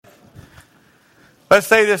Let's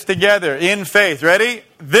say this together in faith. Ready?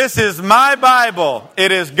 This is my Bible.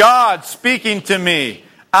 It is God speaking to me.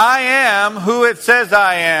 I am who it says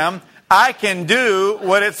I am. I can do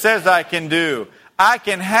what it says I can do. I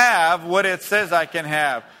can have what it says I can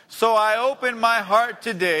have. So I open my heart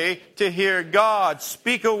today to hear God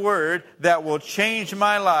speak a word that will change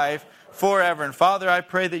my life forever. And Father, I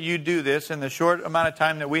pray that you do this in the short amount of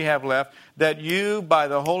time that we have left, that you, by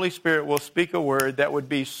the Holy Spirit, will speak a word that would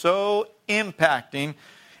be so impacting,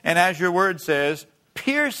 and as your word says,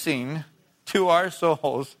 piercing to our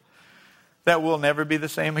souls, that we'll never be the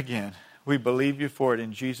same again. We believe you for it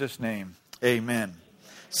in Jesus' name. Amen.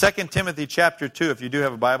 2 Timothy chapter 2, if you do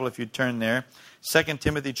have a Bible, if you turn there. 2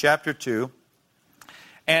 Timothy chapter 2.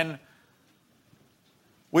 And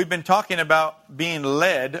we've been talking about being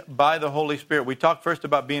led by the Holy Spirit. We talked first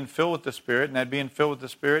about being filled with the Spirit, and that being filled with the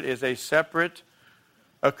Spirit is a separate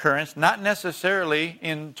occurrence, not necessarily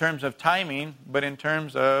in terms of timing, but in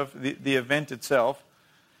terms of the event itself.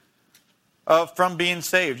 From being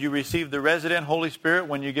saved. You receive the resident Holy Spirit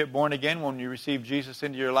when you get born again, when you receive Jesus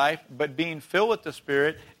into your life. But being filled with the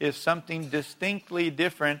Spirit is something distinctly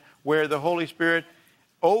different, where the Holy Spirit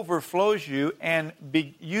overflows you and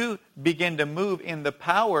you begin to move in the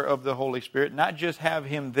power of the Holy Spirit, not just have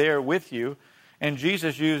Him there with you. And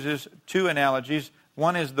Jesus uses two analogies.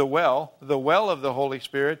 One is the well of the Holy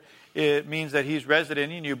Spirit. It means that He's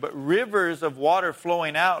resident in you. But rivers of water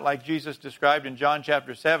flowing out, like Jesus described in John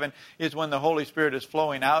chapter 7, is when the Holy Spirit is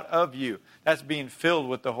flowing out of you. That's being filled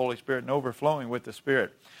with the Holy Spirit and overflowing with the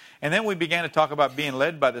Spirit. And then we began to talk about being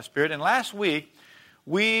led by the Spirit. And last week,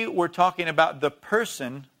 we were talking about the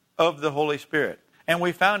person of the Holy Spirit. And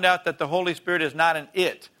we found out that the Holy Spirit is not an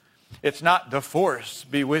it. It's not the force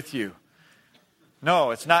be with you.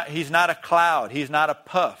 No, it's not. He's not a cloud. He's not a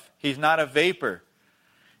puff. He's not a vapor.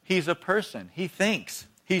 He's a person. He thinks.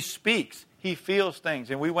 He speaks. He feels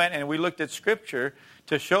things. And we went and we looked at Scripture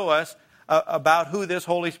to show us about who this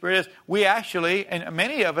Holy Spirit is. We actually, and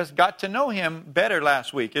many of us, got to know Him better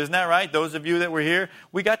last week. Isn't that right? Those of you that were here,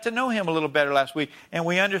 we got to know Him a little better last week. And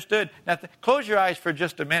we understood. Now, close your eyes for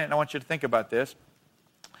just a minute, and I want you to think about this.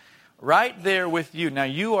 Right there with you. Now,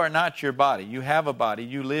 you are not your body. You have a body.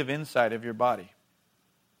 You live inside of your body.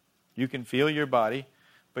 You can feel your body,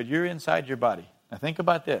 but you're inside your body. Now think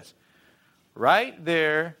about this. Right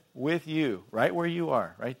there with you, right where you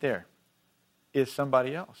are, right there, is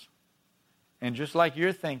somebody else. And just like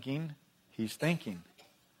you're thinking, He's thinking.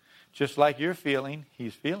 Just like you're feeling,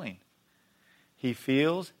 He's feeling. He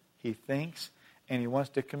feels, He thinks, and He wants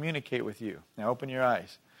to communicate with you. Now open your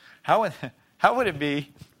eyes. How would it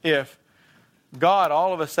be if God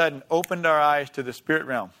all of a sudden opened our eyes to the spirit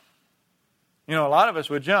realm? You know, a lot of us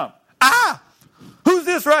would jump. Ah! Who's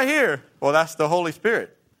this right here? Well, that's the Holy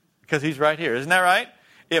Spirit, because He's right here. Isn't that right?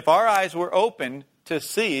 If our eyes were opened to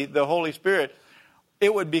see the Holy Spirit,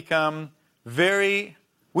 it would we'd become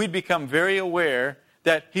very aware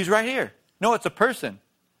that He's right here. No, it's a person.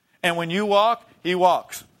 And when you walk, He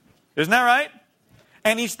walks. Isn't that right?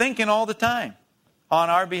 And He's thinking all the time on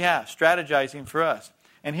our behalf, strategizing for us.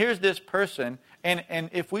 And here's this person, and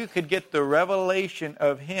if we could get the revelation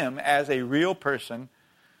of Him as a real person,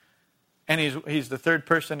 and he's the third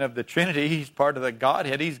person of the Trinity. He's part of the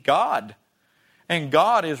Godhead. He's God. And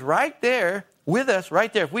God is right there with us,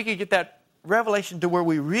 right there. If we could get that revelation to where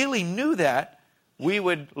we really knew that, we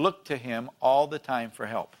would look to Him all the time for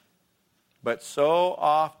help. But so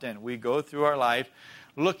often we go through our life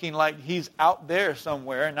looking like He's out there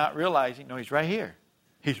somewhere and not realizing, no, He's right here.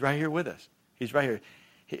 He's right here with us. He's right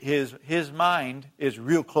here. His mind is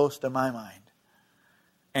real close to my mind.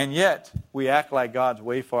 And yet, we act like God's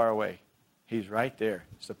way far away. He's right there.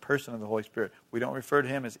 It's the person of the Holy Spirit. We don't refer to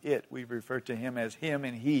Him as it. We refer to Him as Him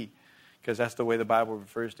and He, because that's the way the Bible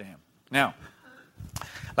refers to Him. Now,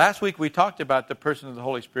 last week we talked about the person of the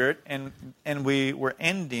Holy Spirit, and we were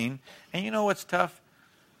ending. And you know what's tough?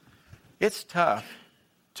 It's tough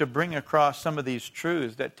to bring across some of these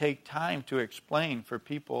truths that take time to explain for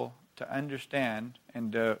people to understand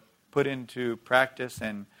and to put into practice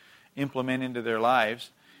and implement into their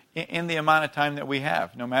lives in the amount of time that we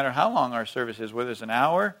have. No matter how long our service is, whether it's an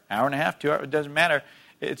hour, hour and a half, 2 hours, it doesn't matter.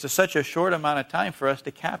 It's such a short amount of time for us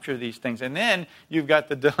to capture these things. And then you've got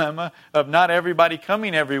the dilemma of not everybody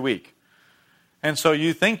coming every week. And so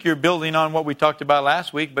you think you're building on what we talked about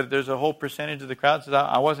last week, but there's a whole percentage of the crowd that says,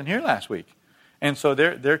 I wasn't here last week. And so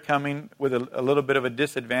they're coming with a little bit of a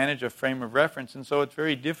disadvantage, a frame of reference. And so it's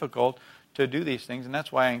very difficult to do these things. And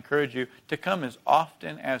that's why I encourage you to come as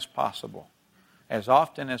often as possible. As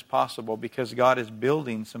often as possible, because God is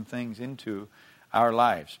building some things into our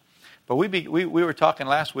lives. But we were talking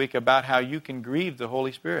last week about how you can grieve the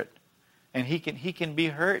Holy Spirit. And he can be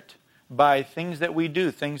hurt by things that we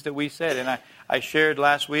do, things that we said. And I shared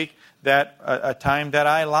last week that a time that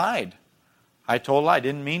I lied. I told a lie. I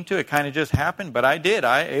didn't mean to. It kind of just happened, but I did.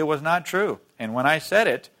 It was not true. And when I said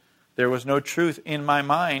it, there was no truth in my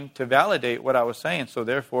mind to validate what I was saying, so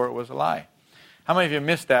therefore it was a lie. How many of you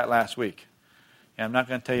missed that last week? Yeah, I'm not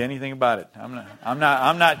going to tell you anything about it. I'm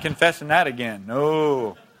not confessing that again.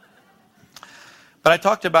 No. But I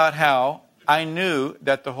talked about how I knew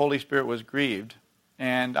that the Holy Spirit was grieved,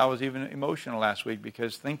 and I was even emotional last week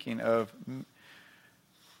because thinking of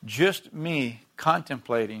just me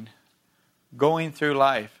contemplating going through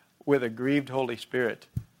life with a grieved Holy Spirit.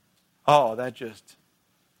 Oh,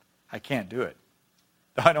 I can't do it.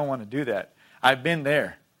 I don't want to do that. I've been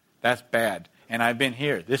there. That's bad. And I've been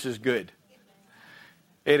here. This is good.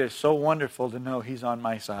 It is so wonderful to know He's on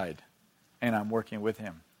my side and I'm working with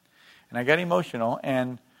Him. And I got emotional,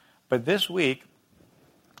 but this week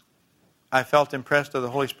I felt impressed of the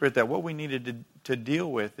Holy Spirit that what we needed to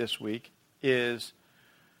deal with this week is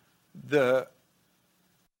the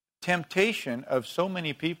temptation of so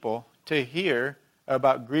many people to hear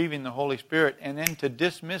about grieving the Holy Spirit and then to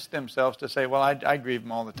dismiss themselves to say, well, I grieve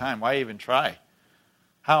Him all the time. Why even try?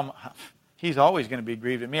 He's always going to be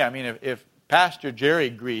grieved at me. I mean, if Pastor Jerry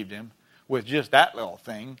grieved Him with just that little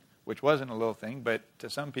thing, which wasn't a little thing, but to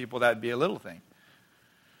some people that'd be a little thing.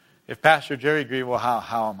 If Pastor Jerry grieved, well,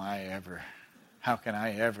 how can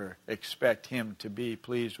I ever expect Him to be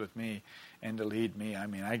pleased with me and to lead me? I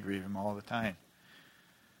mean, I grieve Him all the time.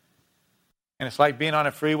 And it's like being on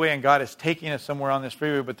a freeway and God is taking us somewhere on this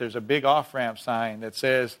freeway, but there's a big off-ramp sign that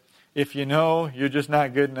says, if you know you're just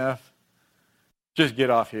not good enough, just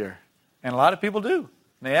get off here. And a lot of people do.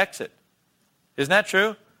 They exit. Isn't that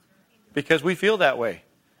true? Because we feel that way.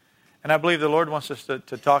 And I believe the Lord wants us to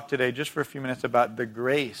talk today just for a few minutes about the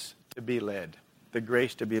grace to be led. The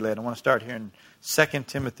grace to be led. I want to start here in 2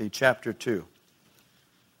 Timothy chapter 2.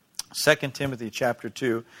 2 Timothy chapter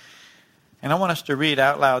 2. And I want us to read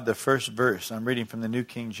out loud the first verse. I'm reading from the New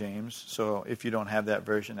King James, so if you don't have that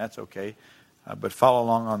version, that's okay. But follow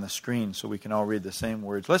along on the screen so we can all read the same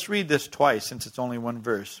words. Let's read this twice since it's only one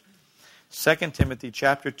verse. 2 Timothy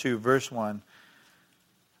chapter 2, verse 1.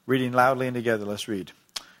 Reading loudly and together, let's read.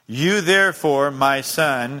 You therefore, my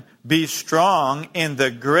son, be strong in the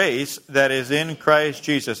grace that is in Christ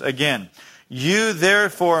Jesus. Again, you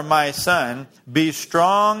therefore, my son, be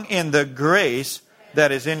strong in the grace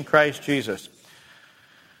that is in Christ Jesus.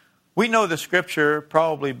 We know the scripture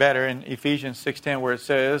probably better in Ephesians 6:10 where it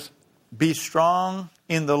says, be strong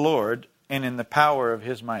in the Lord and in the power of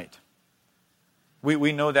His might.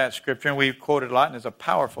 We know that scripture and we quote it a lot and it's a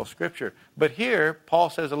powerful scripture. But here,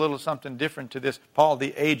 Paul says a little something different to this. Paul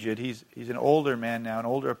the aged, he's an older man now, an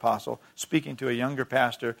older apostle, speaking to a younger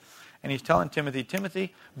pastor. And he's telling Timothy,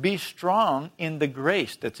 Timothy, be strong in the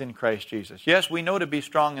grace that's in Christ Jesus. Yes, we know to be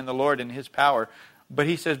strong in the Lord and His power. But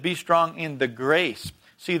he says, be strong in the grace.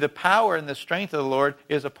 See, the power and the strength of the Lord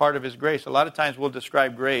is a part of His grace. A lot of times we'll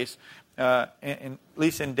describe grace, at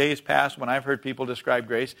least in days past when I've heard people describe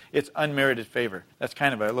grace, it's unmerited favor. That's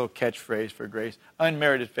kind of a little catchphrase for grace.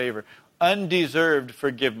 Unmerited favor. Undeserved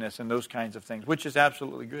forgiveness and those kinds of things, which is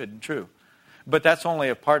absolutely good and true. But that's only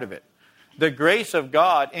a part of it. The grace of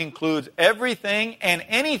God includes everything and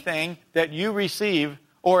anything that you receive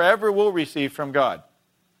or ever will receive from God.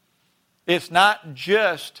 It's not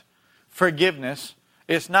just forgiveness.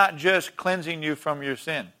 It's not just cleansing you from your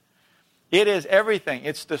sin. It is everything.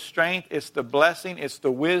 It's the strength. It's the blessing. It's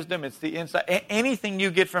the wisdom. It's the insight. Anything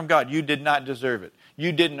you get from God, you did not deserve it.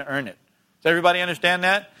 You didn't earn it. Does everybody understand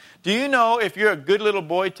that? Do you know if you're a good little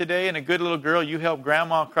boy today and a good little girl, you help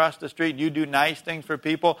grandma across the street, you do nice things for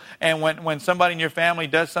people, and when somebody in your family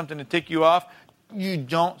does something to tick you off, you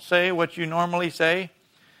don't say what you normally say?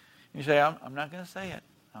 You say, I'm not going to say it.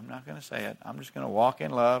 I'm not going to say it. I'm just going to walk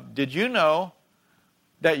in love. Did you know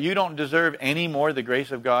that you don't deserve any more the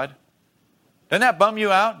grace of God? Doesn't that bum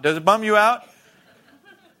you out? Does it bum you out?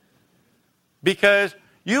 Because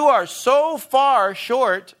you are so far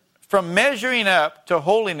short from measuring up to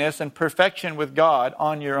holiness and perfection with God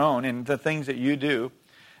on your own in the things that you do,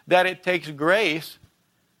 that it takes grace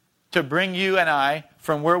to bring you and I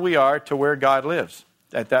from where we are to where God lives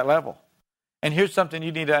at that level. And here's something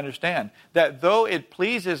you need to understand, that though it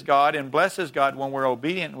pleases God and blesses God when we're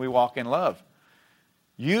obedient and we walk in love,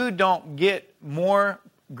 you don't get more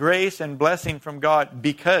grace and blessing from God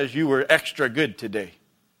because you were extra good today.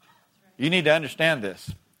 You need to understand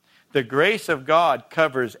this. The grace of God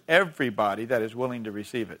covers everybody that is willing to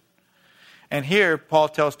receive it. And here, Paul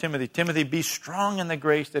tells Timothy, Timothy, be strong in the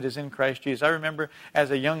grace that is in Christ Jesus. I remember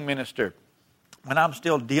as a young minister, when I'm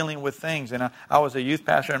still dealing with things. And I was a youth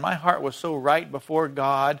pastor, and my heart was so right before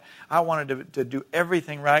God. I wanted to do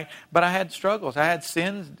everything right. But I had struggles. I had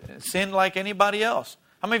sin like anybody else.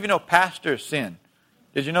 How many of you know pastors sin?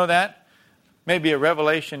 Did you know that? Maybe a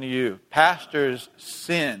revelation to you. Pastors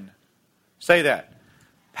sin. Say that.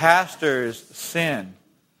 Pastors sin.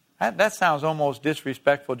 That sounds almost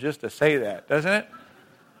disrespectful just to say that, doesn't it?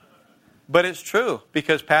 But it's true,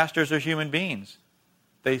 because pastors are human beings.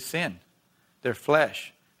 They sin. They're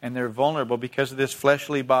flesh. And they're vulnerable because of this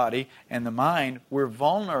fleshly body and the mind. We're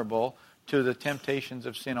vulnerable to the temptations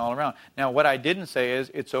of sin all around. Now, what I didn't say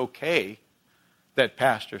is it's okay that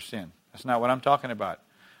pastors sin. That's not what I'm talking about.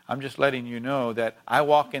 I'm just letting you know that I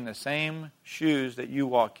walk in the same shoes that you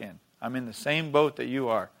walk in. I'm in the same boat that you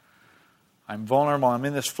are. I'm vulnerable. I'm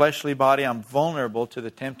in this fleshly body. I'm vulnerable to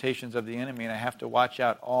the temptations of the enemy, and I have to watch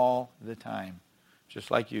out all the time,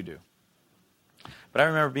 just like you do. But I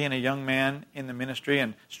remember being a young man in the ministry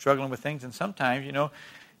and struggling with things, and sometimes,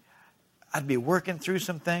 I'd be working through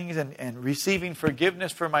some things and receiving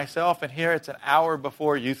forgiveness for myself, and here it's an hour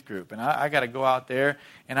before youth group, and I got to go out there,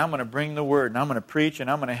 and I'm going to bring the Word, and I'm going to preach, and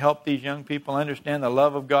I'm going to help these young people understand the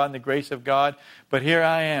love of God and the grace of God, but here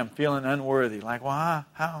I am feeling unworthy, like, well,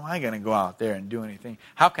 how am I going to go out there and do anything?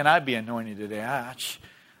 How can I be anointed today?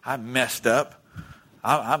 I messed up.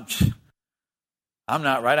 I'm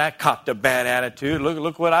not right. I copped a bad attitude.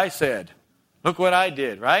 Look what I said. Look what I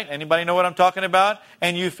did, right? Anybody know what I'm talking about?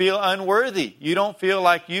 And you feel unworthy. You don't feel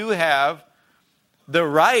like you have the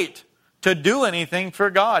right to do anything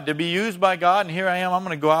for God, to be used by God. And here I am, I'm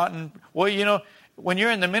going to go out and, when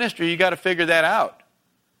you're in the ministry, you got to figure that out.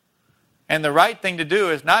 And the right thing to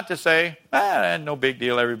do is not to say, no big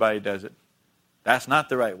deal, everybody does it. That's not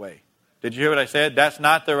the right way. Did you hear what I said? That's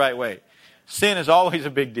not the right way. Sin is always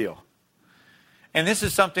a big deal. And this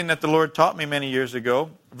is something that the Lord taught me many years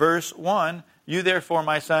ago. Verse 1, you therefore,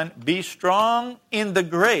 my son, be strong in the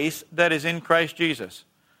grace that is in Christ Jesus.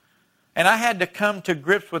 And I had to come to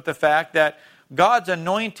grips with the fact that God's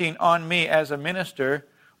anointing on me as a minister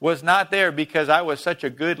was not there because I was such a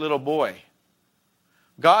good little boy.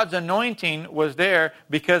 God's anointing was there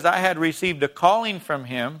because I had received a calling from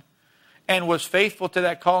Him and was faithful to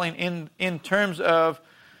that calling in terms of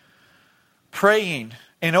praying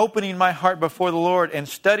and opening my heart before the Lord and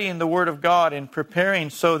studying the Word of God and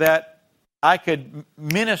preparing so that I could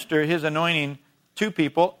minister His anointing to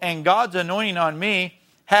people. And God's anointing on me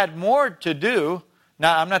had more to do.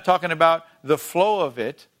 Now, I'm not talking about the flow of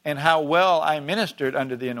it and how well I ministered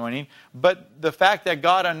under the anointing, but the fact that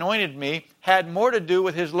God anointed me had more to do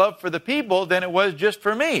with His love for the people than it was just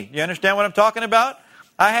for me. You understand what I'm talking about?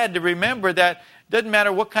 I had to remember that it doesn't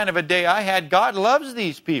matter what kind of a day I had, God loves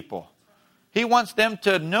these people. He wants them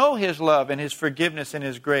to know His love and His forgiveness and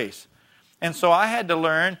His grace. And so I had to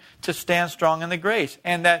learn to stand strong in the grace.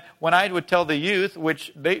 And that when I would tell the youth,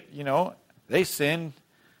 which they sinned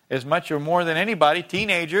as much or more than anybody,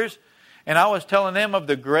 teenagers, and I was telling them of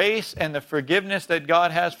the grace and the forgiveness that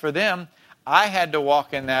God has for them, I had to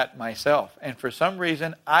walk in that myself. And for some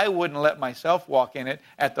reason, I wouldn't let myself walk in it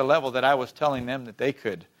at the level that I was telling them that they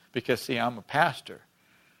could. Because, see, I'm a pastor.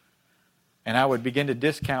 And I would begin to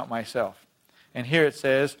discount myself. And here it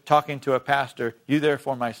says, talking to a pastor, you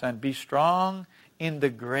therefore, my son, be strong in the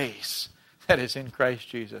grace that is in Christ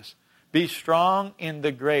Jesus. Be strong in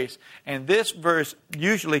the grace. And this verse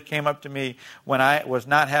usually came up to me when I was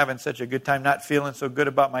not having such a good time, not feeling so good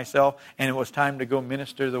about myself, and it was time to go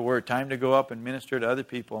minister the Word, time to go up and minister to other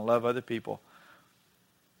people and love other people.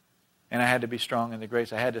 And I had to be strong in the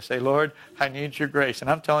grace. I had to say, Lord, I need your grace. And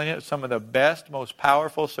I'm telling you, some of the best, most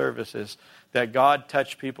powerful services that God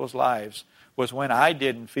touched people's lives was when I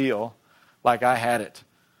didn't feel like I had it.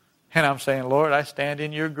 And I'm saying, Lord, I stand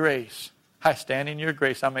in your grace. I stand in your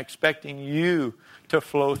grace. I'm expecting you to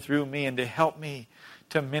flow through me and to help me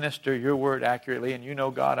to minister your word accurately. And you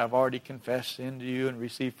know, God, I've already confessed sin to you and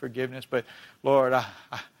received forgiveness. But Lord,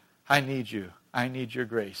 I need you. I need your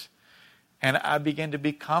grace. And I began to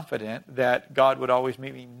be confident that God would always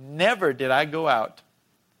meet me. Never did I go out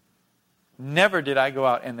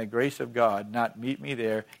and the grace of God not meet me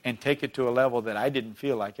there and take it to a level that I didn't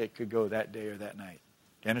feel like it could go that day or that night.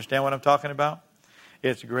 Do you understand what I'm talking about?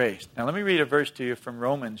 It's grace. Now let me read a verse to you from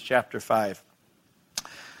Romans chapter 5.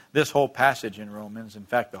 This whole passage in Romans, in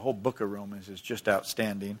fact the whole book of Romans, is just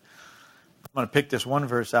outstanding. I'm going to pick this one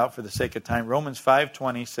verse out for the sake of time. Romans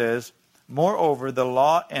 5:20 says, moreover, the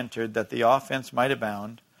law entered that the offense might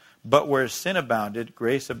abound, but where sin abounded,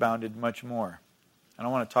 grace abounded much more. I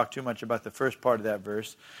don't want to talk too much about the first part of that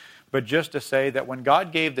verse, but just to say that when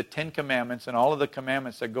God gave the 10 commandments and all of the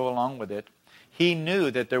commandments that go along with it, He knew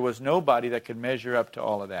that there was nobody that could measure up to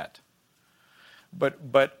all of that.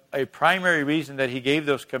 But a primary reason that he gave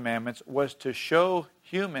those commandments was to show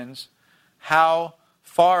humans how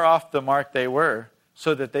far off the mark they were,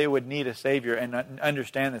 so that they would need a Savior and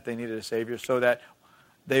understand that they needed a Savior, so that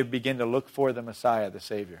they begin to look for the Messiah, the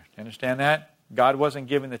Savior. You understand that? God wasn't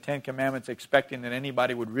giving the 10 Commandments expecting that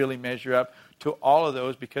anybody would really measure up to all of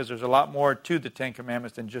those, because there's a lot more to the 10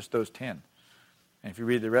 Commandments than just those 10. And if you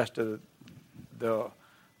read the rest of the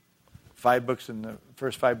 5 books in the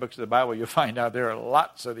first 5 books of the Bible, you'll find out there are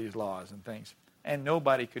lots of these laws and things. And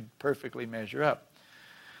nobody could perfectly measure up.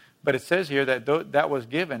 But it says here that that was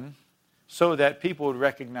given so that people would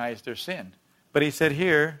recognize their sin. But he said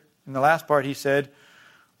here, in the last part, he said,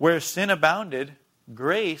 where sin abounded,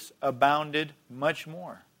 grace abounded much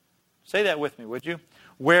more. Say that with me, would you?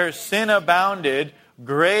 Where sin abounded,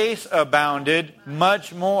 grace abounded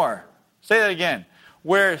much more. Say that again.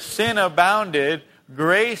 Where sin abounded,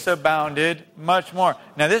 grace abounded much more.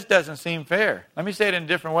 Now, this doesn't seem fair. Let me say it in a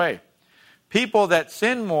different way. People that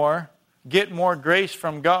sin more get more grace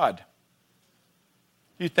from God.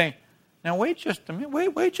 You think, now wait just a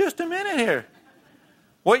minute. Wait just a minute here.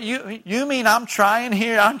 What you mean I'm trying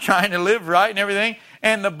here? I'm trying to live right and everything,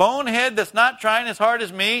 and the bonehead that's not trying as hard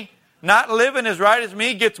as me, not living as right as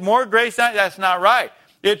me, gets more grace? That's not right.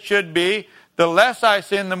 It should be the less I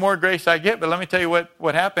sin, the more grace I get. But let me tell you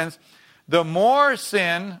what happens. The more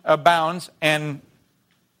sin abounds and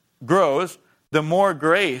grows, the more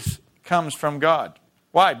grace comes from God.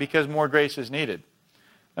 Why? Because more grace is needed.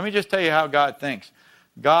 Let me just tell you how God thinks.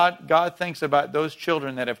 God thinks about those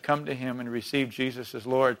children that have come to Him and received Jesus as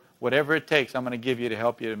Lord. Whatever it takes, I'm going to give you to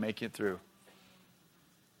help you to make it through.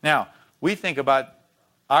 Now, we think about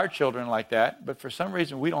our children like that, but for some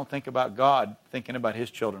reason we don't think about God thinking about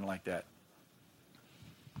His children like that.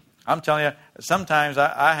 I'm telling you, sometimes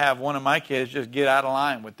I have one of my kids just get out of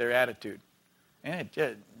line with their attitude. And it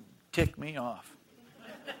just ticked me off.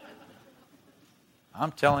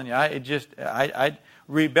 I'm telling you,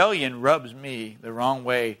 rebellion rubs me the wrong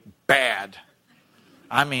way bad.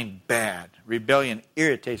 I mean bad. Rebellion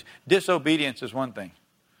irritates. Disobedience is one thing.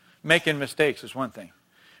 Making mistakes is one thing.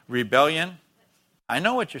 Rebellion, I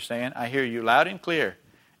know what you're saying. I hear you loud and clear.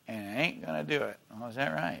 And I ain't going to do it. Oh, is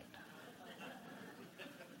that right?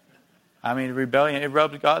 I mean, rebellion, it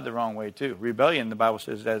rubs God the wrong way too. Rebellion, the Bible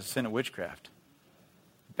says, is as a sin of witchcraft.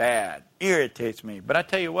 Bad. Irritates me. But I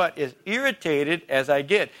tell you what, as irritated as I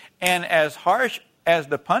get, and as harsh as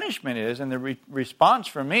the punishment is and the response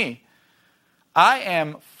from me, I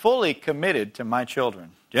am fully committed to my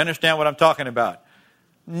children. Do you understand what I'm talking about?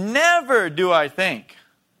 Never do I think,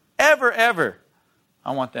 ever,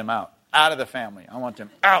 I want them out of the family. I want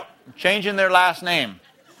them out. I'm changing their last name.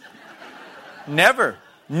 Never.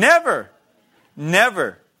 You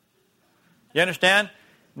understand?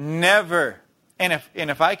 Never. And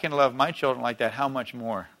if I can love my children like that, how much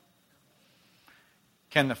more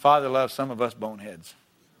can the Father love some of us boneheads?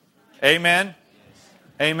 Amen?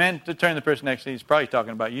 Amen? To turn the person next to you, he's probably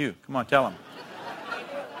talking about you. Come on, tell him.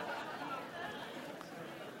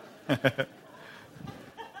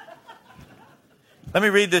 Let me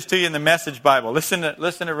read this to you in the Message Bible. Listen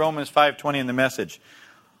to Romans 5:20 in the Message.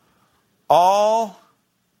 All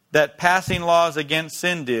that passing laws against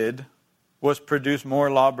sin did was produce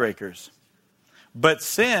more lawbreakers. But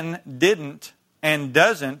sin didn't and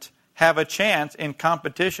doesn't have a chance in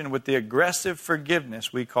competition with the aggressive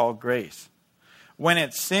forgiveness we call grace. When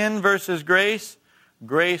it's sin versus grace,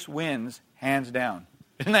 grace wins hands down.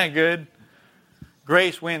 Isn't that good?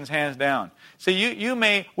 Grace wins hands down. See,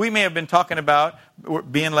 we may have been talking about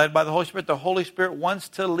being led by the Holy Spirit. The Holy Spirit wants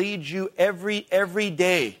to lead you every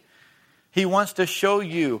day. He wants to show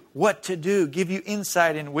you what to do, give you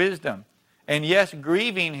insight and wisdom. And yes,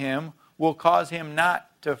 grieving Him will cause Him not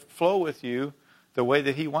to flow with you the way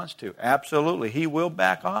that He wants to. Absolutely. He will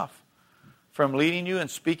back off from leading you and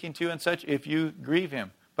speaking to you and such if you grieve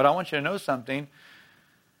Him. But I want you to know something,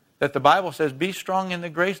 that the Bible says, be strong in the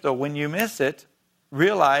grace, though. When you miss it,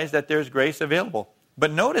 realize that there's grace available.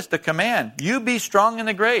 But notice the command, you be strong in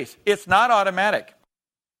the grace. It's not automatic.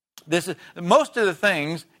 Most of the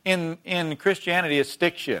things in Christianity is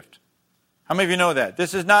stick shift. How many of you know that?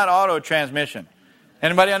 This is not auto transmission.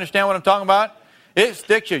 Anybody understand what I'm talking about? It's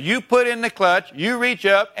stick shift. You put in the clutch, you reach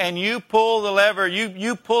up, and you pull the lever,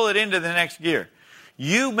 you pull it into the next gear.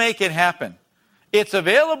 You make it happen. It's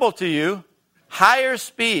available to you. Higher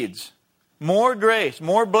speeds, more grace,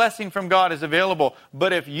 more blessing from God is available.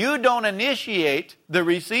 But if you don't initiate the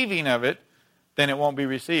receiving of it, then it won't be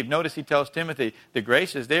received. Notice he tells Timothy, the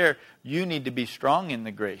grace is there. You need to be strong in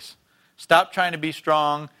the grace. Stop trying to be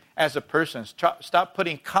strong as a person. Stop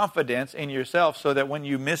putting confidence in yourself so that when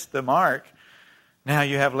you miss the mark, Now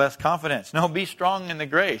you have less confidence. No, be strong in the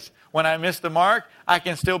grace. When I miss the mark, I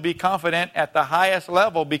can still be confident at the highest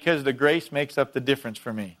level because the grace makes up the difference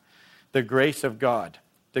for me. The grace of God.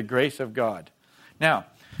 The grace of God. Now,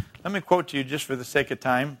 let me quote to you just for the sake of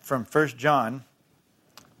time from 1 John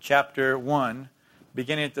chapter 1,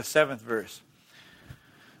 beginning at the 7th verse.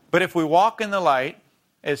 But if we walk in the light,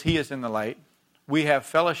 as He is in the light, we have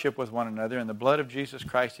fellowship with one another, and the blood of Jesus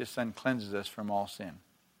Christ, His Son, cleanses us from all sin.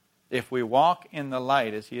 If we walk in the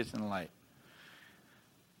light as He is in the light.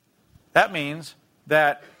 That means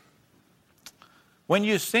that when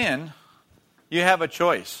you sin, you have a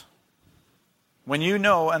choice. When you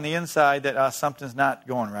know on the inside that something's not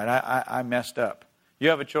going right, I messed up, you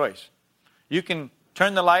have a choice. You can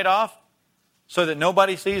turn the light off so that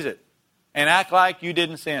nobody sees it and act like you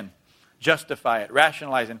didn't sin. Justify it,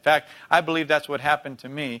 rationalize it. In fact, I believe that's what happened to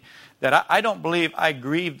me, that I don't believe I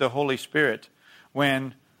grieved the Holy Spirit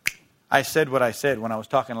when I said what I said when I was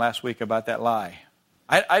talking last week about that lie.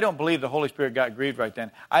 I don't believe the Holy Spirit got grieved right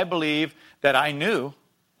then. I believe that I knew,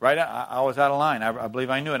 right? I was out of line. I believe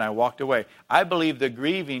I knew and I walked away. I believe the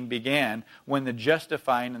grieving began when the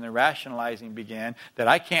justifying and the rationalizing began, that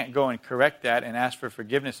I can't go and correct that and ask for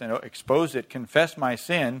forgiveness and expose it, confess my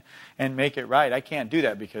sin and make it right. I can't do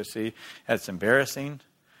that because, see, that's embarrassing.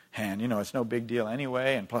 And, it's no big deal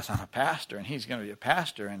anyway. And plus, I'm a pastor, and he's going to be a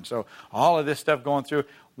pastor. And so all of this stuff going through.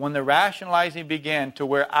 When the rationalizing began to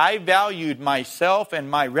where I valued myself and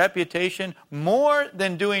my reputation more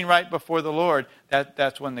than doing right before the Lord,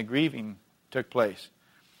 that's when the grieving took place.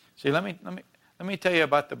 See, let me tell you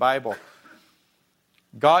about the Bible.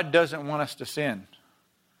 God doesn't want us to sin.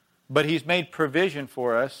 But He's made provision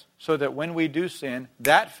for us so that when we do sin,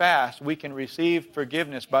 that fast we can receive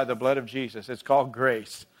forgiveness by the blood of Jesus. It's called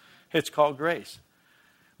grace. It's called grace.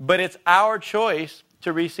 But it's our choice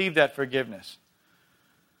to receive that forgiveness.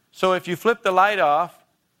 So if you flip the light off,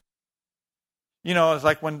 it's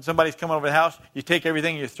like when somebody's coming over the house, you take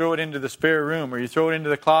everything, you throw it into the spare room, or you throw it into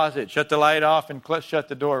the closet, shut the light off and shut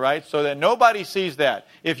the door, right? So that nobody sees that.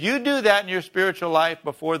 If you do that in your spiritual life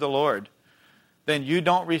before the Lord, then you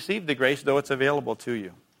don't receive the grace, though it's available to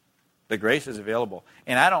you. The grace is available.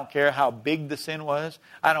 And I don't care how big the sin was.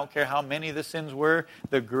 I don't care how many the sins were.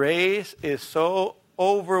 The grace is so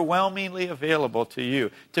overwhelmingly available to you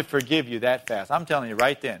to forgive you that fast. I'm telling you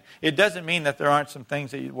right then. It doesn't mean that there aren't some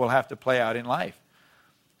things that you will have to play out in life.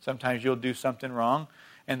 Sometimes you'll do something wrong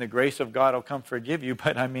and the grace of God will come forgive you.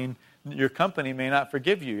 But your company may not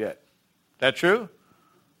forgive you yet. That true?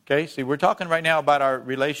 Okay, see, we're talking right now about our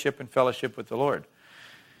relationship and fellowship with the Lord.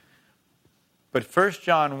 But 1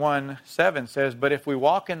 John 1:7 says, but if we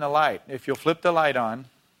walk in the light, if you'll flip the light on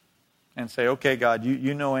and say, okay, God,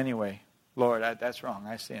 you know anyway. Lord, that's wrong.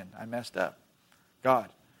 I sinned. I messed up. God,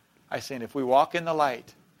 I sinned. If we walk in the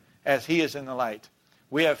light as He is in the light,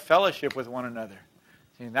 we have fellowship with one another.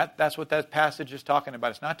 See, that's what that passage is talking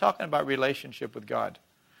about. It's not talking about relationship with God.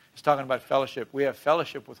 It's talking about fellowship. We have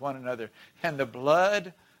fellowship with one another. And the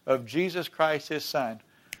blood of Jesus Christ, His Son.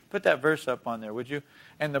 Put that verse up on there, would you?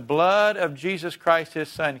 And the blood of Jesus Christ, His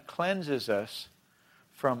Son, cleanses us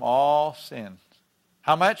from all sins.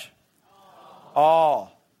 How much?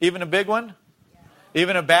 All. Even a big one?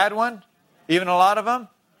 Even a bad one? Even a lot of them?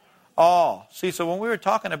 All. See, so when we were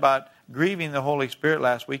talking about grieving the Holy Spirit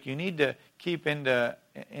last week, you need to keep in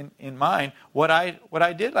mind what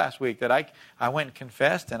I did last week. That I went and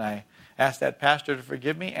confessed and I asked that pastor to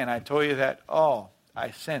forgive me, and I told you that,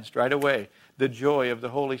 I sensed right away the joy of the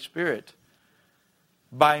Holy Spirit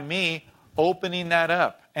by me opening that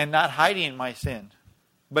up and not hiding my sin,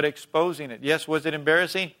 but exposing it. Yes, was it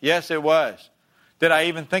embarrassing? Yes, it was. Did I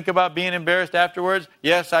even think about being embarrassed afterwards?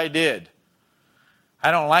 Yes, I did.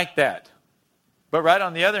 I don't like that. But right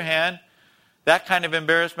on the other hand, that kind of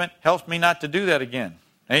embarrassment helps me not to do that again.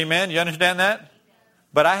 Amen? You understand that?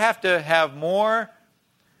 But I have to have more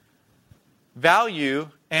value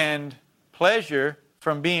and pleasure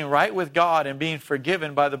from being right with God and being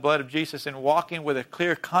forgiven by the blood of Jesus and walking with a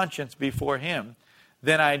clear conscience before Him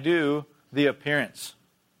than I do the appearance.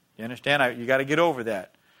 You understand? You got to get over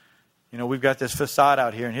that. We've got this facade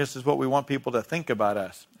out here, and this is what we want people to think about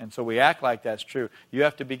us. And so we act like that's true. You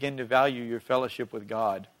have to begin to value your fellowship with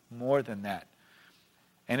God more than that.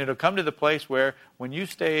 And it'll come to the place where when you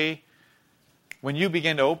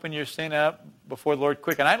begin to open your sin up before the Lord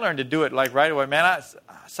quick, and I learned to do it like right away. Man,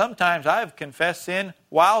 sometimes I've confessed sin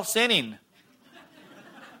while sinning.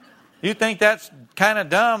 You think that's kind of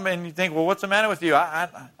dumb, and you think, well, what's the matter with you?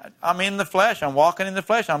 I'm in the flesh. I'm walking in the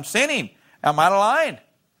flesh. I'm sinning. I'm out of line.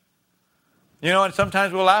 And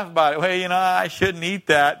sometimes we'll laugh about it. Well, I shouldn't eat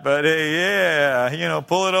that, but hey, yeah,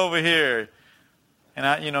 pull it over here.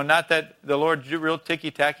 And not that the Lord's real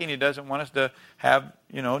ticky-tacky and He doesn't want us to have,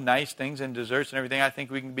 nice things and desserts and everything. I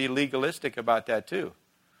think we can be legalistic about that too.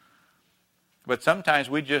 But sometimes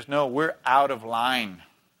we just know we're out of line.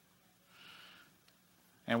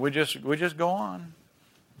 And we just go on.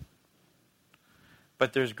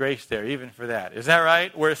 But there's grace there, even for that. Is that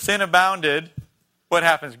right? Where sin abounded, what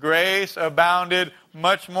happens? Grace abounded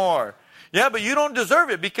much more. Yeah, but you don't deserve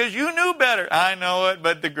it because you knew better. I know it,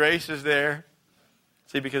 but the grace is there.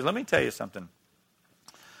 See, because let me tell you something.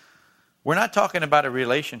 We're not talking about a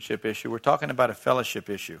relationship issue. We're talking about a fellowship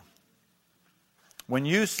issue. When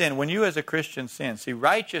you sin, when you as a Christian sin, see,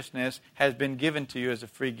 righteousness has been given to you as a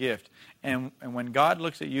free gift. And when God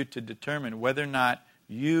looks at you to determine whether or not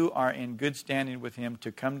you are in good standing with Him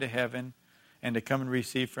to come to heaven and to come and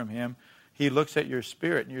receive from Him, He looks at your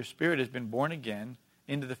spirit. And your spirit has been born again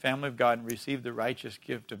into the family of God and received the righteous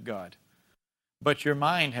gift of God. But your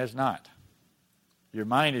mind has not. Your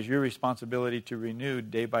mind is your responsibility to renew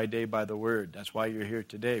day by day by the Word. That's why you're here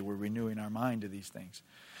today. We're renewing our mind to these things.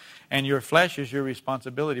 And your flesh is your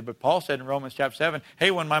responsibility. But Paul said in Romans chapter 7, hey,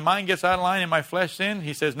 when my mind gets out of line and my flesh sins,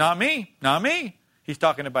 he says, not me, not me. He's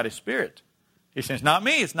talking about his spirit. He says, not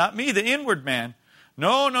me, it's not me, the inward man.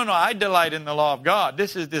 No, I delight in the law of God.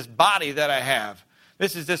 This is this body that I have.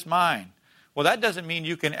 This is this mind. Well, that doesn't mean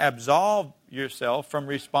you can absolve yourself from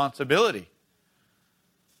responsibility.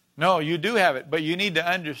 No, you do have it, but you need to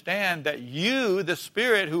understand that you, the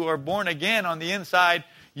Spirit who are born again on the inside,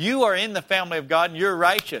 you are in the family of God and you're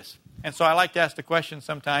righteous. And so I like to ask the question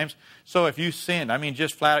sometimes, so if you sinned,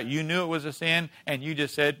 just flat out, you knew it was a sin and you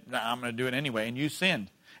just said, I'm going to do it anyway, and you sinned.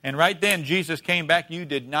 And right then Jesus came back, you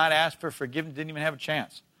did not ask for forgiveness, didn't even have a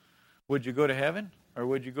chance. Would you go to heaven or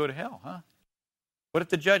would you go to hell, huh? What if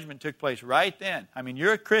the judgment took place right then?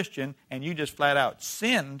 You're a Christian and you just flat out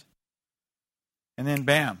sinned. And then,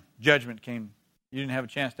 bam, judgment came. You didn't have a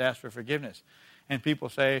chance to ask for forgiveness. And people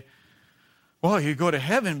say, well, you go to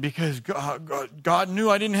heaven because God knew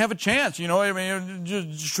I didn't have a chance.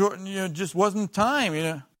 It just wasn't time.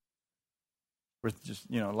 We're just,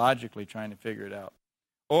 logically trying to figure it out.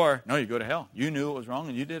 Or, no, you go to hell. You knew it was wrong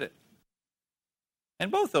and you did it.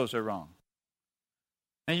 And both those are wrong.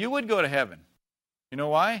 And you would go to heaven. You know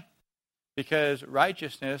why? Because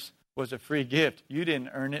righteousness was a free gift. You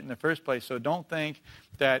didn't earn it in the first place. So don't think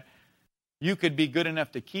that you could be good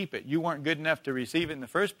enough to keep it. You weren't good enough to receive it in the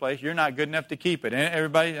first place. You're not good enough to keep it.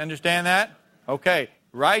 Everybody understand that? Okay.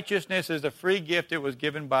 Righteousness is a free gift. It was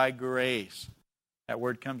given by grace. That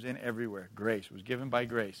word comes in everywhere. Grace was given by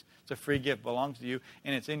grace. It's a free gift, belongs to you,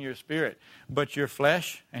 and it's in your spirit. But your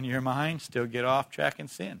flesh and your mind still get off track and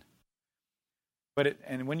sin.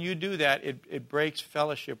 And when you do that, it breaks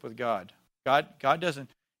fellowship with God. God doesn't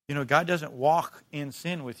walk in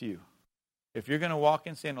sin with you. If you're going to walk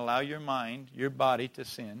in sin, allow your mind, your body to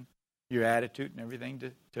sin, your attitude and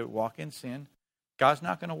everything to walk in sin. God's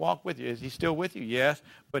not going to walk with you. Is He still with you? Yes,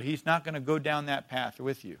 but He's not going to go down that path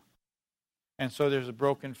with you. And so there's a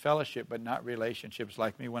broken fellowship, but not relationships.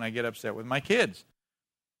 Like me when I get upset with my kids.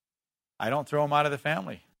 I don't throw them out of the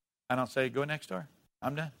family. I don't say, go next door.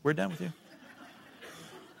 I'm done. We're done with you.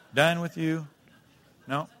 Done with you.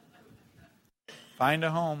 No. Find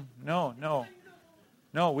a home. No,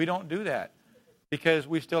 we don't do that. Because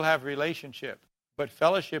we still have relationship. But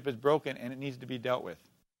fellowship is broken and it needs to be dealt with.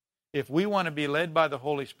 If we want to be led by the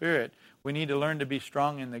Holy Spirit, we need to learn to be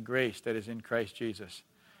strong in the grace that is in Christ Jesus.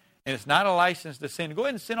 And it's not a license to sin. Go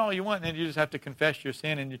ahead and sin all you want, and then you just have to confess your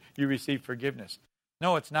sin and you receive forgiveness.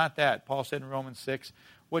 No, it's not that. Paul said in Romans 6,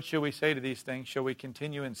 what shall we say to these things? Shall we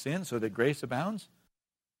continue in sin so that grace abounds?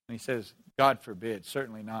 And he says, God forbid,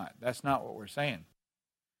 certainly not. That's not what we're saying.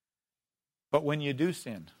 But when you do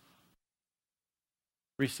sin,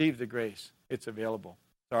 receive the grace. It's available.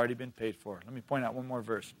 It's already been paid for. Let me point out one more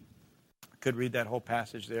verse. I could read that whole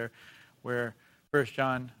passage there where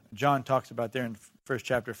John talks about there in first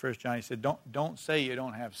chapter, 1 John. He said, don't say you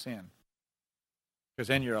don't have sin, because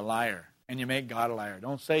then you're a liar and you make God a liar.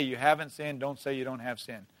 Don't say you haven't sinned. Don't say you don't have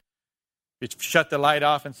sin. You shut the light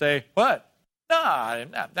off and say, what? No,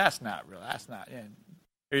 that's not real. That's not. Yeah.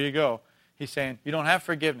 Here you go. He's saying you don't have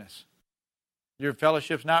forgiveness. Your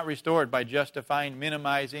fellowship's not restored by justifying,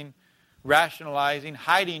 minimizing, rationalizing,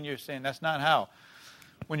 hiding your sin. That's not how.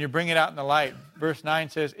 When you bring it out in the light, verse 9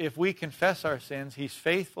 says, if we confess our sins, He's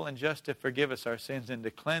faithful and just to forgive us our sins and to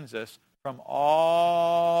cleanse us from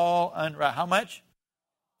all unrighteousness. How much?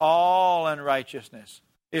 All unrighteousness.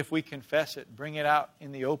 If we confess it, bring it out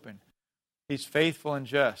in the open. He's faithful and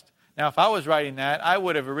just. Now, if I was writing that, I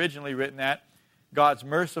would have originally written that, God's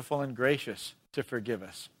merciful and gracious to forgive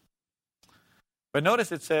us. But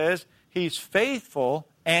notice it says, He's faithful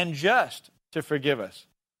and just to forgive us.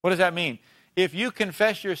 What does that mean? If you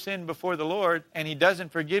confess your sin before the Lord and He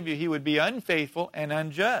doesn't forgive you, He would be unfaithful and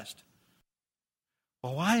unjust.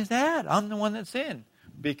 Well, why is that? I'm the one that sinned.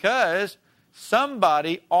 Because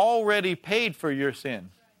somebody already paid for your sin.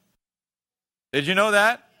 Did you know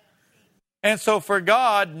that? And so for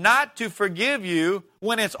God not to forgive you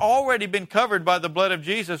when it's already been covered by the blood of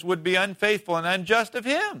Jesus would be unfaithful and unjust of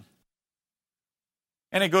Him.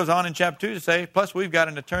 And it goes on in chapter 2 to say, plus we've got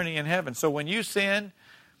an attorney in heaven. So when you sin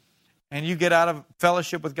and you get out of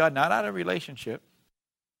fellowship with God, not out of relationship.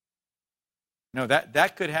 No,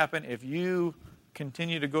 that could happen if you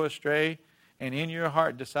continue to go astray and in your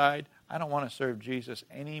heart decide, I don't want to serve Jesus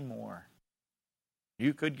anymore.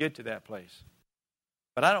 You could get to that place.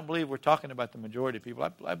 But I don't believe we're talking about the majority of people.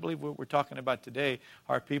 I believe what we're talking about today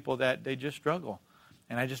are people that they just struggle.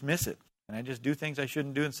 And I just miss it. And I just do things I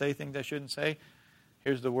shouldn't do and say things I shouldn't say.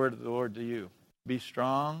 Here's the word of the Lord to you. Be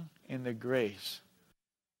strong in the grace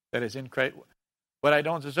that is in Christ. But I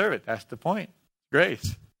don't deserve it. That's the point. Grace.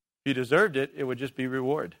 If you deserved it, it would just be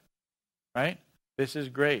reward. Right? This is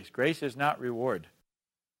grace. Grace is not reward.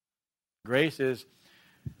 Grace is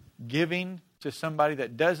giving to somebody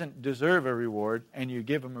that doesn't deserve a reward, and you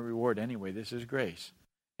give them a reward anyway. This is grace.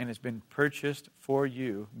 And it's been purchased for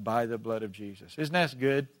you by the blood of Jesus. Isn't that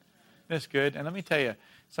good? That's good. And let me tell you,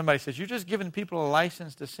 somebody says, you're just giving people a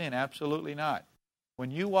license to sin. Absolutely not.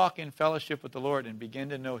 When you walk in fellowship with the Lord and begin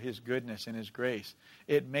to know His goodness and His grace,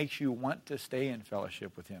 it makes you want to stay in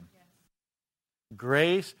fellowship with Him. Yes.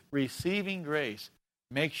 Grace, receiving grace,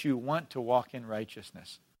 makes you want to walk in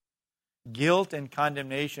righteousness. Guilt and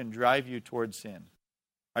condemnation drive you towards sin.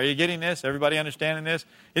 Are you getting this? Everybody understanding this?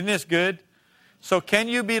 Isn't this good? So can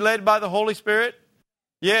you be led by the Holy Spirit?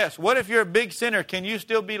 Yes. What if you're a big sinner? Can you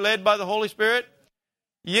still be led by the Holy Spirit?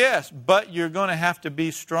 Yes, but you're going to have to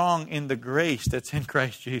be strong in the grace that's in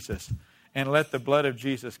Christ Jesus and let the blood of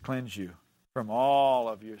Jesus cleanse you from all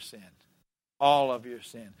of your sin. All of your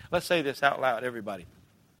sin. Let's say this out loud, everybody.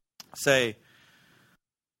 Say,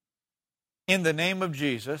 in the name of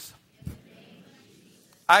Jesus,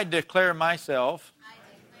 I declare myself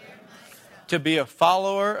to be a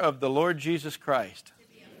follower of the Lord Jesus Christ,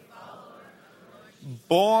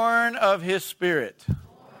 born of His Spirit,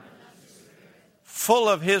 full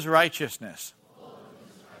of His righteousness.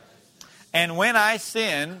 And when I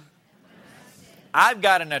sin, I've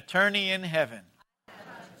got an attorney in heaven.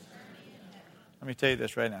 Let me tell you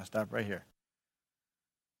this right now. Stop right here.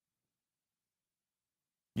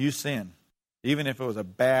 You sin. Even if it was a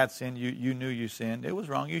bad sin, you knew you sinned. It was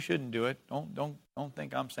wrong. You shouldn't do it. Don't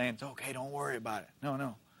think I'm saying it's okay. Don't worry about it.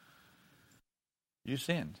 No. You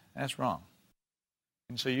sinned. That's wrong.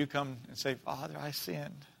 And so you come and say, Father, I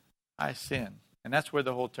sinned. I sinned. And that's where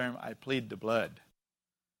the whole term, I plead the blood.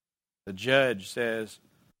 The judge says,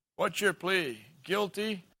 what's your plea?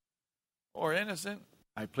 Guilty or innocent?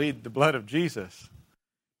 I plead the blood of Jesus.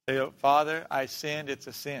 Say, Father, I sinned. It's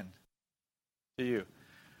a sin to you.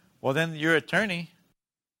 Well, then your attorney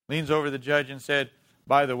leans over the judge and said,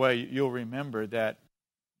 by the way, you'll remember that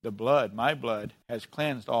the blood, my blood, has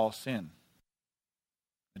cleansed all sin.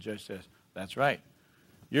 The judge says, that's right.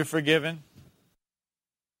 You're forgiven.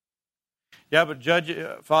 Yeah, but Judge,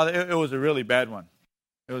 Father, it was a really bad one.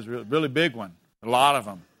 It was a really big one. A lot of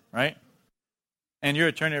them, right? And your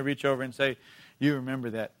attorney will reach over and say, you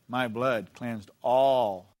remember that my blood cleansed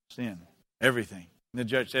all sin, everything. And the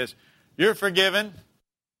judge says, you're forgiven.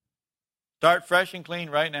 Start fresh and clean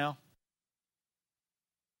right now.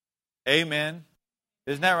 Amen.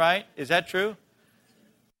 Isn't that right? Is that true?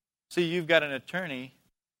 See, you've got an attorney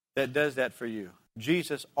that does that for you.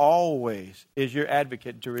 Jesus always is your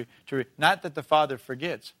advocate not that the Father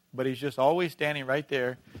forgets, but He's just always standing right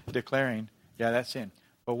there declaring, yeah, that's sin.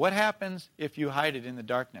 But what happens if you hide it in the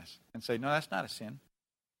darkness and say, no, that's not a sin?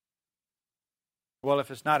 Well,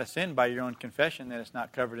 if it's not a sin by your own confession, then it's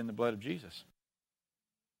not covered in the blood of Jesus.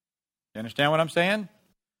 You understand what I'm saying?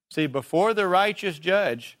 See, before the righteous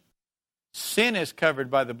judge, sin is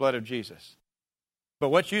covered by the blood of Jesus. But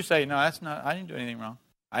what you say, no, that's not, I didn't do anything wrong.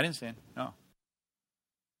 I didn't sin. No.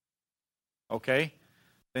 Okay?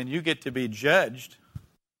 Then you get to be judged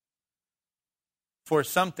for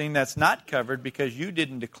something that's not covered because you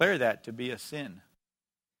didn't declare that to be a sin.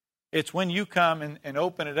 It's when you come and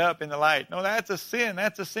open it up in the light. No, that's a sin.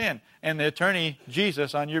 That's a sin. And the attorney,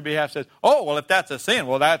 Jesus, on your behalf says, oh, well, if that's a sin,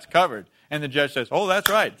 well, that's covered. And the judge says, oh, that's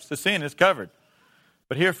right. It's the sin. It's covered.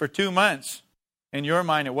 But here for 2 months, in your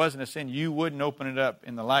mind, it wasn't a sin. You wouldn't open it up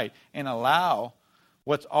in the light and allow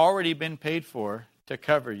what's already been paid for to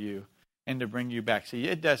cover you and to bring you back. See,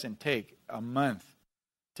 it doesn't take a month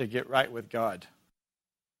to get right with God.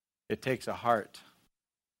 It takes a heart.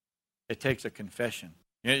 It takes a confession.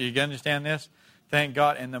 You understand this? Thank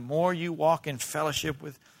God. And the more you walk in fellowship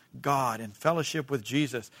with God and fellowship with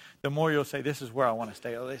Jesus, the more you'll say, this is where I want to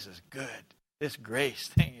stay. Oh, this is good. This grace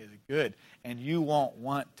thing is good. And you won't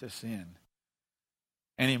want to sin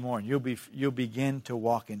anymore. And you'll begin to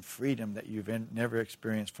walk in freedom that you've never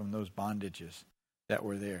experienced from those bondages that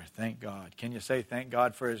were there. Thank God. Can you say thank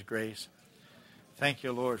God for His grace? Thank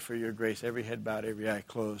you, Lord, for your grace. Every head bowed, every eye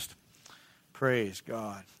closed. Praise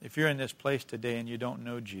God. If you're in this place today and you don't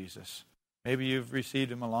know Jesus, maybe you've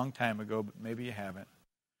received Him a long time ago, but maybe you haven't.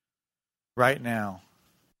 Right now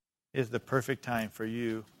is the perfect time for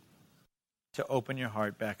you to open your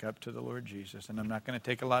heart back up to the Lord Jesus. And I'm not going to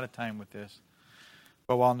take a lot of time with this.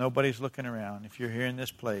 But while nobody's looking around, if you're here in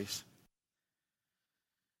this place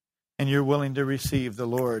and you're willing to receive the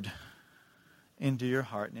Lord into your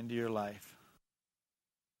heart and into your life,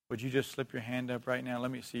 would you just slip your hand up right now?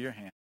 Let me see your hand.